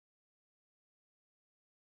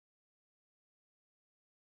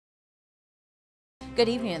Good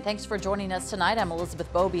evening and thanks for joining us tonight. I'm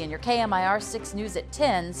Elizabeth Beaubien. Your KMIR 6 News at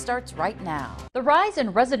 10 starts right now. The rise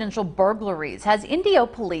in residential burglaries has Indio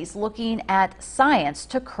police looking at science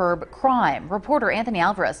to curb crime. Reporter Anthony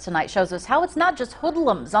Alvarez tonight shows us how it's not just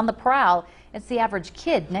hoodlums on the prowl, it's the average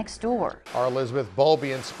kid next door. Our Elizabeth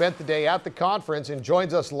Beaubien spent the day at the conference and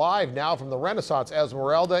joins us live now from the Renaissance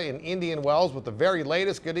Esmeralda in Indian Wells with the very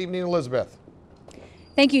latest. Good evening, Elizabeth.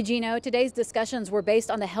 Thank you, Gino. Today's discussions were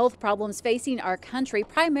based on the health problems facing our country,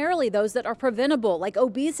 primarily those that are preventable, like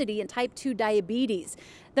obesity and type 2 diabetes.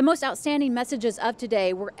 The most outstanding messages of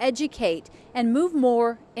today were educate and move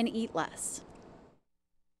more and eat less.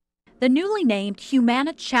 The newly named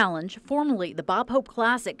Humana Challenge, formerly the Bob Hope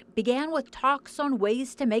Classic, began with talks on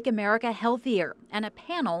ways to make America healthier and a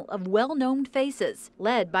panel of well-known faces,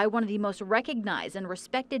 led by one of the most recognized and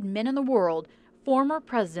respected men in the world, former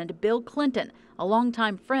President Bill Clinton, a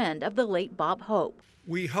longtime friend of the late Bob Hope.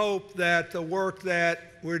 We hope that the work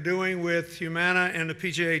that we're doing with Humana and the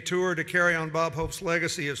PGA Tour to carry on Bob Hope's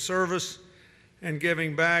legacy of service and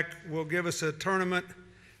giving back will give us a tournament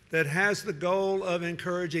that has the goal of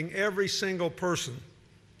encouraging every single person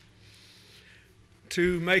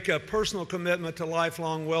to make a personal commitment to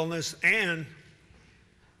lifelong wellness and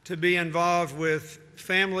to be involved with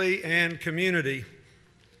family and community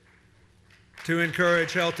to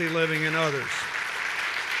encourage healthy living in others.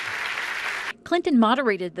 Clinton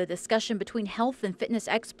moderated the discussion between health and fitness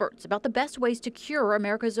experts about the best ways to cure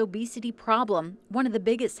America's obesity problem, one of the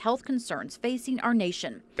biggest health concerns facing our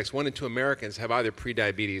nation. 1 in 2 Americans have either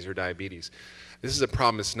prediabetes or diabetes. This is a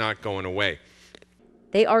problem that's not going away.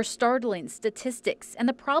 They are startling statistics, and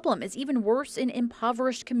the problem is even worse in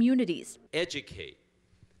impoverished communities. Educate.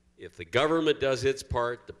 If the government does its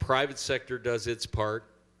part, the private sector does its part,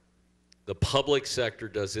 the public sector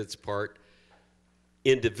does its part,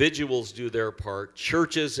 individuals do their part,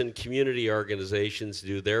 churches and community organizations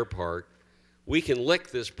do their part, we can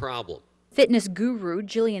lick this problem. Fitness guru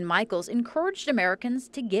Jillian Michaels encouraged Americans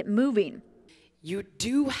to get moving. You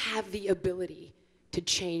do have the ability to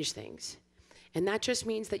change things. And that just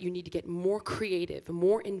means that you need to get more creative,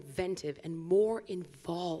 more inventive, and more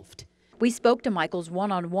involved. We spoke to Michaels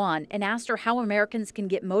one-on-one and asked her how Americans can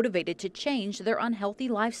get motivated to change their unhealthy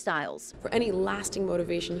lifestyles. For any lasting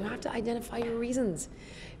motivation, you have to identify your reasons.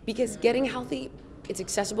 Because getting healthy, it's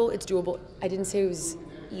accessible, it's doable. I didn't say it was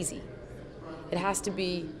easy. It has to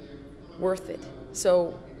be worth it.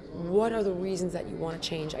 So what are the reasons that you want to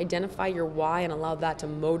change? Identify your why and allow that to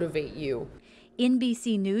motivate you.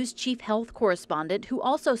 NBC News chief health correspondent, who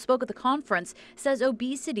also spoke at the conference, says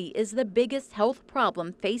obesity is the biggest health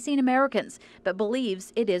problem facing Americans, but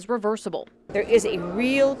believes it is reversible. There is a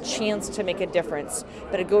real chance to make a difference,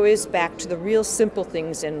 but it goes back to the real simple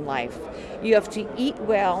things in life. You have to eat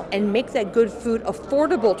well and make that good food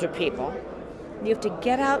affordable to people. You have to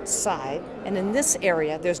get outside, and in this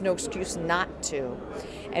area, there's no excuse not to.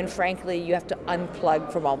 And frankly, you have to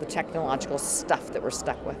unplug from all the technological stuff that we're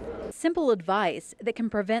stuck with. Simple advice that can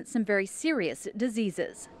prevent some very serious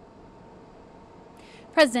diseases.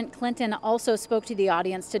 President Clinton also spoke to the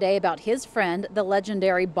audience today about his friend, the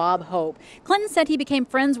legendary Bob Hope. Clinton said he became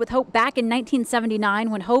friends with Hope back in 1979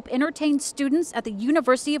 when Hope entertained students at the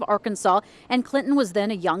University of Arkansas, and Clinton was then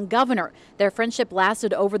a young governor. Their friendship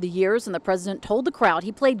lasted over the years, and the president told the crowd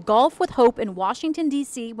he played golf with Hope in Washington,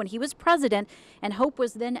 D.C. when he was president, and Hope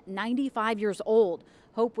was then 95 years old.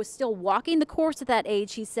 Hope was still walking the course at that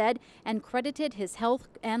age, he said, and credited his health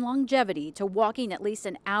and longevity to walking at least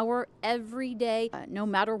an hour every day, no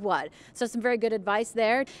matter what. So some very good advice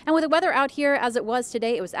there. And with the weather out here as it was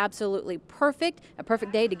today, it was absolutely perfect. A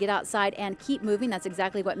perfect day to get outside and keep moving. That's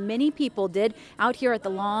exactly what many people did out here at the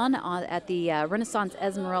lawn at the Renaissance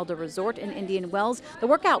Esmeralda Resort in Indian Wells. The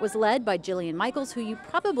workout was led by Jillian Michaels, who you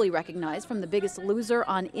probably recognize from The Biggest Loser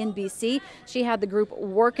on NBC. She had the group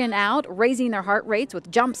working out, raising their heart rates with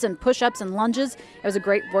jumps and push-ups and lunges. It was a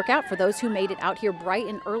great workout for those who made it out here bright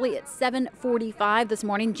and early at 7:45 this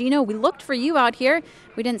morning. Gino, we looked for you out here.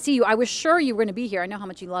 We didn't see you. I was sure you were going to be here. I know how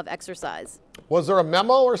much you love exercise. Was there a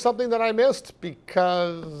memo or something that I missed?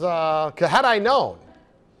 Because had I known.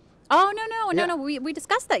 Oh, no. We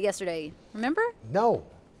discussed that yesterday. Remember? No.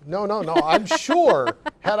 I'm sure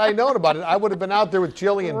had I known about it, I would have been out there with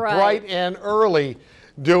Jillian bright and early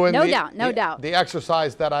doing the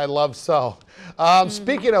exercise that I love so.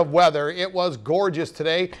 Speaking of weather, it was gorgeous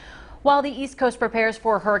today. While the East Coast prepares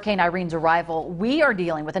for Hurricane Irene's arrival, we are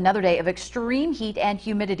dealing with another day of extreme heat and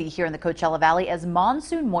humidity here in the Coachella Valley as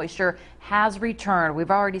monsoon moisture has returned. We've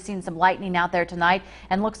already seen some lightning out there tonight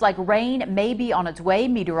and looks like rain may be on its way.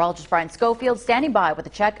 Meteorologist Brian Schofield standing by with a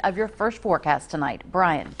check of your first forecast tonight.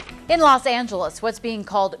 Brian. In Los Angeles, what's being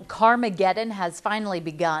called Carmageddon has finally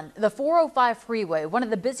begun. The 405 freeway, one of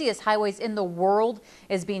the busiest highways in the world,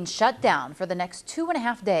 is being shut down for the next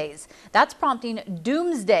 2.5 days. That's prompting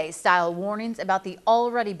doomsday-style warnings about the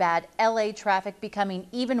already bad LA traffic becoming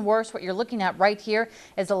even worse. What you're looking at right here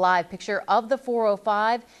is a live picture of the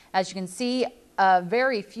 405. As you can see,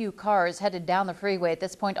 very few cars headed down the freeway at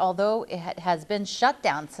this point, although it has been shut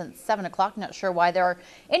down since 7 o'clock. Not sure why there are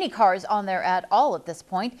any cars on there at all at this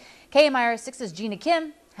point. KMIR 6's Gina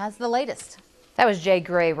Kim has the latest. That was Jay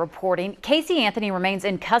Gray reporting. Casey Anthony remains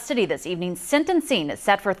in custody this evening. Sentencing is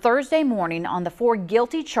set for Thursday morning on the 4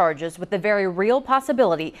 guilty charges, with the very real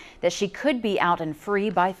possibility that she could be out and free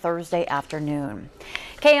by Thursday afternoon.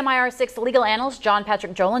 KMIR 6 legal analyst John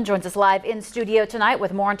Patrick Jolan joins us live in studio tonight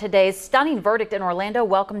with more on today's stunning verdict in Orlando.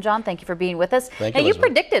 Welcome, John. Thank you for being with us. Thank you, Elizabeth.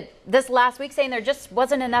 You predicted this last week, saying there just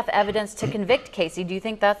wasn't enough evidence to convict Casey. Do you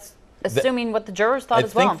think that's assuming what the jurors thought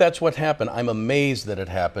as well? I think that's what happened. I'm amazed that it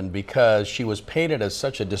happened because she was painted as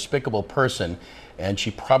such a despicable person, and she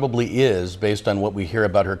probably is, based on what we hear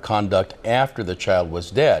about her conduct after the child was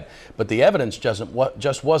dead. But the evidence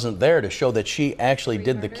just wasn't there to show that she actually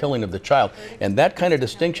did the killing of the child. And that kind of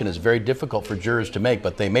distinction is very difficult for jurors to make,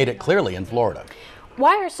 but they made it clearly in Florida.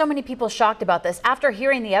 Why are so many people shocked about this after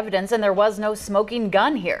hearing the evidence and there was no smoking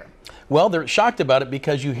gun here? Well, they're shocked about it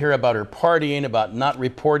because you hear about her partying, about not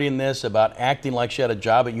reporting this, about acting like she had a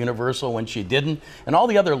job at Universal when she didn't, and all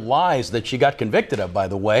the other lies that she got convicted of, by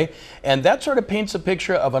the way. And that sort of paints a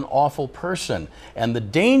picture of an awful person. And the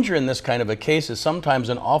danger in this kind of a case is sometimes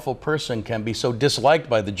an awful person can be so disliked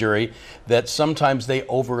by the jury that sometimes they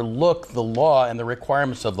overlook the law and the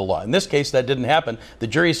requirements of the law. In this case, that didn't happen. The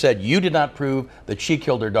jury said, you did not prove that she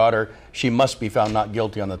killed her daughter. She must be found not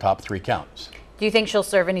guilty on the top 3 counts. Do you think she'll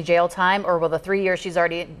serve any jail time, or will the 3 years she's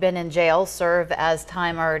already been in jail serve as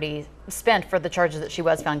time already spent for the charges that she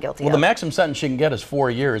was found guilty of? Well, the maximum sentence she can get is 4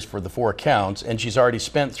 years for the 4 counts, and she's already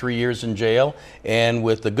spent 3 years in jail. And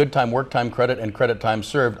with the good time, work time credit, and credit time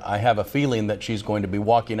served, I have a feeling that she's going to be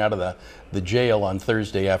walking out of the jail on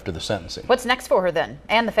Thursday after the sentencing. What's next for her then,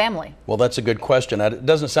 and the family? Well, that's a good question. It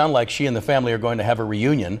doesn't sound like she and the family are going to have a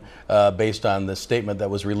reunion based on the statement that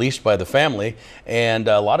was released by the family. And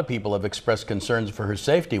a lot of people have expressed concerns for her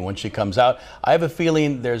safety when she comes out. I have a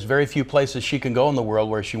feeling there's very few places she can go in the world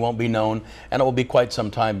where she won't be known, and it will be quite some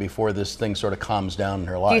time before this thing sort of calms down in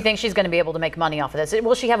her life. Do you think she's going to be able to make money off of this?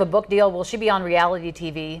 Will she have a book deal? Will she be on reality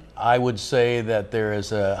TV? I would say that there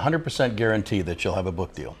is a 100% guarantee that she'll have a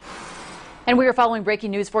book deal. And we are following breaking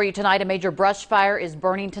news for you tonight. A major brush fire is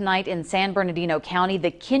burning tonight in San Bernardino County. The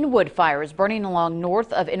Kenwood fire is burning along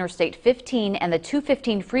north of Interstate 15 and the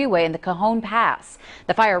 215 freeway in the Cajon Pass.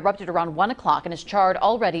 The fire erupted around 1 o'clock and has charred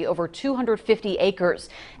already over 250 acres.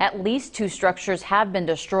 At least 2 structures have been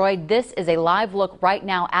destroyed. This is a live look right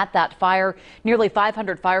now at that fire. Nearly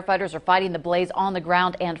 500 firefighters are fighting the blaze on the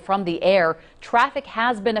ground and from the air. Traffic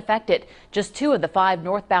has been affected. Just 2 of the 5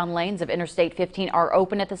 northbound lanes of Interstate 15 are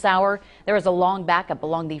open at this hour. There is a long backup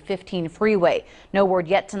along the 15 freeway. No word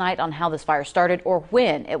yet tonight on how this fire started or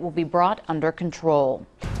when it will be brought under control.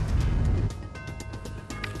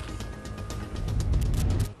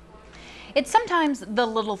 It's sometimes the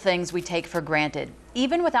little things we take for granted.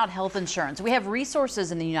 Even without health insurance, we have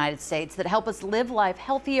resources in the United States that help us live life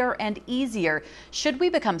healthier and easier should we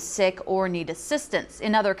become sick or need assistance.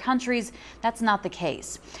 In other countries, that's not the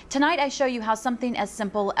case. Tonight, I show you how something as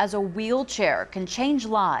simple as a wheelchair can change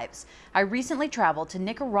lives. I recently traveled to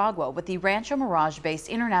Nicaragua with the Rancho Mirage-based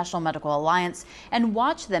International Medical Alliance and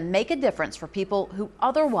watched them make a difference for people who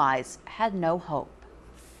otherwise had no hope.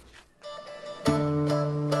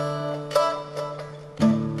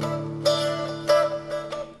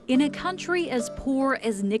 In a country as poor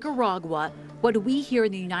as Nicaragua, what we here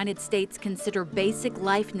in the United States consider basic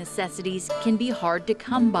life necessities can be hard to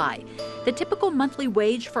come by. The typical monthly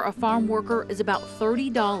wage for a farm worker is about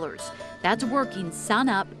 $30. That's working sun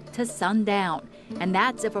up to sundown. And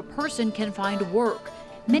that's if a person can find work.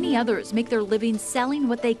 Many others make their living selling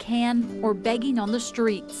what they can or begging on the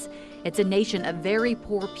streets. It's a nation of very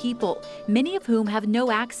poor people, many of whom have no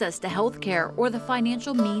access to health care or the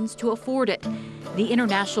financial means to afford it. The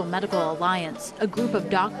International Medical Alliance, a group of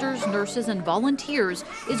doctors, nurses, and volunteers,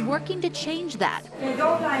 is working to change that.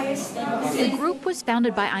 The group was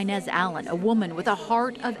founded by Inez Allen, a woman with a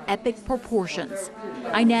heart of epic proportions.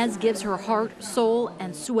 Inez gives her heart, soul,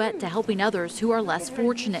 and sweat to helping others who are less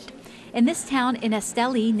fortunate. In this town in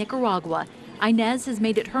Esteli, Nicaragua, Inez has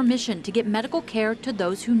made it her mission to get medical care to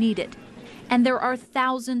those who need it. And there are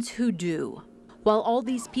thousands who do. While all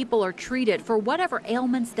these people are treated for whatever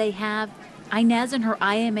ailments they have, Inez and her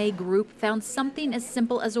IMA group found something as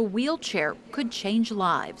simple as a wheelchair could change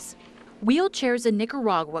lives. Wheelchairs in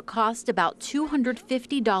Nicaragua cost about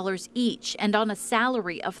 $250 each, and on a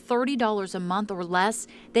salary of $30 a month or less,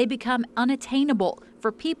 they become unattainable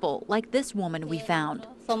for people like this woman we found.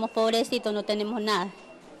 Somos pobrecitos, no tenemos nada.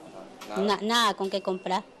 Nada con qué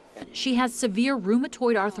comprar. She has severe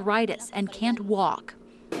rheumatoid arthritis and can't walk.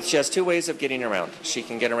 She has two ways of getting around. She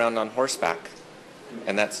can get around on horseback,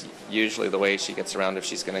 and that's usually the way she gets around if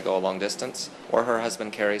she's going to go a long distance, or her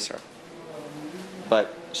husband carries her.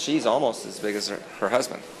 But she's almost as big as her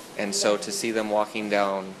husband, and so to see them walking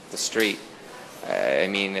down the street, I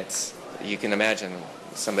mean, you can imagine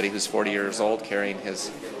somebody who's 40 years old carrying his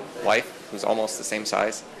wife, who's almost the same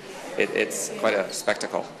size. It's quite a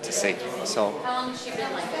spectacle to see. So, how long has she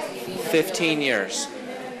been like this? 15 years,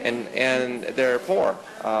 and they're poor.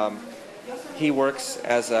 He works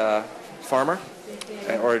as a farmer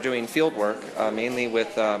or doing field work, mainly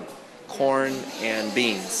with corn and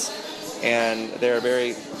beans. And they're a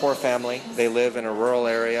very poor family. They live in a rural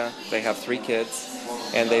area. They have 3 kids,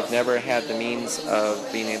 and they've never had the means of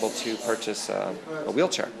being able to purchase a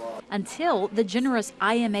wheelchair. Until the generous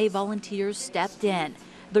IMA volunteers stepped in.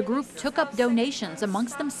 The group took up donations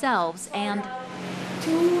amongst themselves and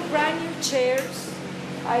 2 brand new chairs.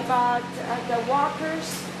 I bought the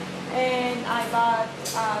walkers, and I bought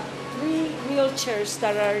 3 wheelchairs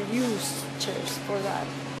that are used chairs for that.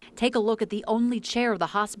 Take a look at the only chair the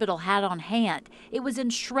hospital had on hand. It was in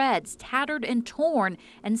shreds, tattered and torn,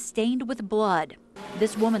 and stained with blood.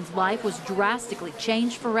 This woman's life was drastically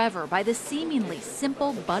changed forever by the seemingly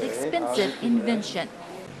simple but expensive invention.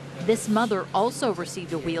 This mother also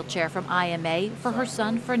received a wheelchair from IMA for her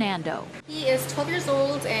son, Fernando. He is 12 years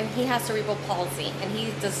old and he has cerebral palsy, and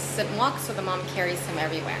he doesn't walk, so the mom carries him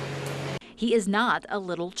everywhere. He is not a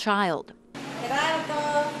little child.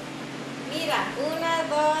 Gerardo, mira,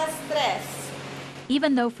 1, 2, 3.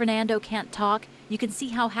 Even though Fernando can't talk, you can see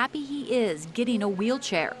how happy he is getting a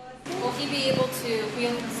wheelchair. Will he be able to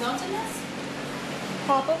wheel himself in this?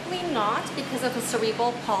 Probably not, because of his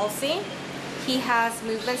cerebral palsy. He has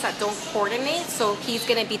movements that don't coordinate, so he's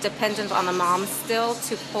going to be dependent on the mom still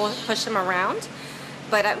to push him around.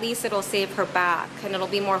 But at least it'll save her back, and it'll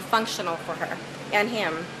be more functional for her and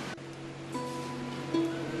him.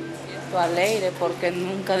 Alegre porque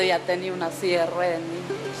nunca había tenido una silla de ruedas.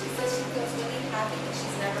 She says she feels really happy that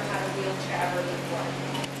she's never had a wheelchair ever before.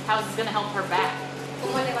 How's this going to help her back?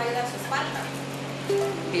 ¿Cómo le va a ayudar su espalda?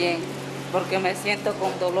 Bien, porque me siento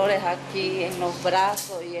con dolores aquí en los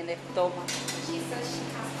brazos y en el estómago. She says she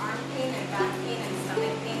has arm pain and back pain and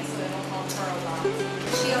stomach pain, so it'll help her a lot.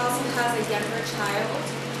 She also has a younger child.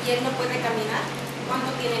 ¿Y él no puede caminar?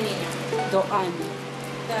 ¿Cuánto tiene niño? 2 años.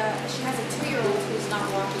 She has a 2-year-old who's not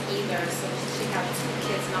walking either, so she has 2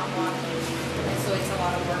 kids not walking, and so it's a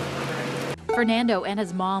lot of work for her. Fernando and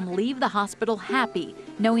his mom leave the hospital happy,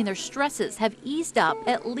 knowing their stresses have eased up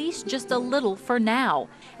at least just a little for now.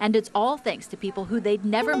 And it's all thanks to people who they'd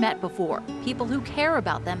never met before, people who care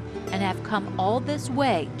about them and have come all this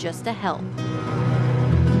way just to help.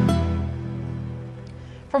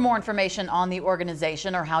 For more information on the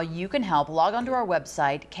organization or how you can help, log on to our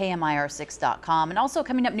website, KMIR6.com. And also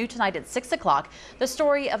coming up new tonight at 6 o'clock, the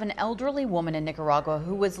story of an elderly woman in Nicaragua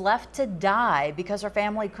who was left to die because her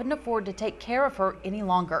family couldn't afford to take care of her any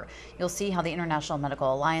longer. You'll see how the International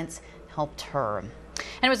Medical Alliance helped her. And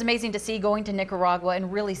it was amazing to see going to Nicaragua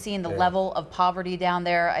and really seeing the level of poverty down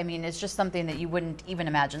there. I mean, it's just something that you wouldn't even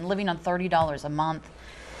imagine. Living on $30 a month.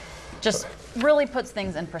 Just really puts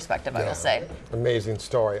things in perspective, I will say. Amazing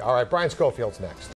story. All right, Brian Schofield's next.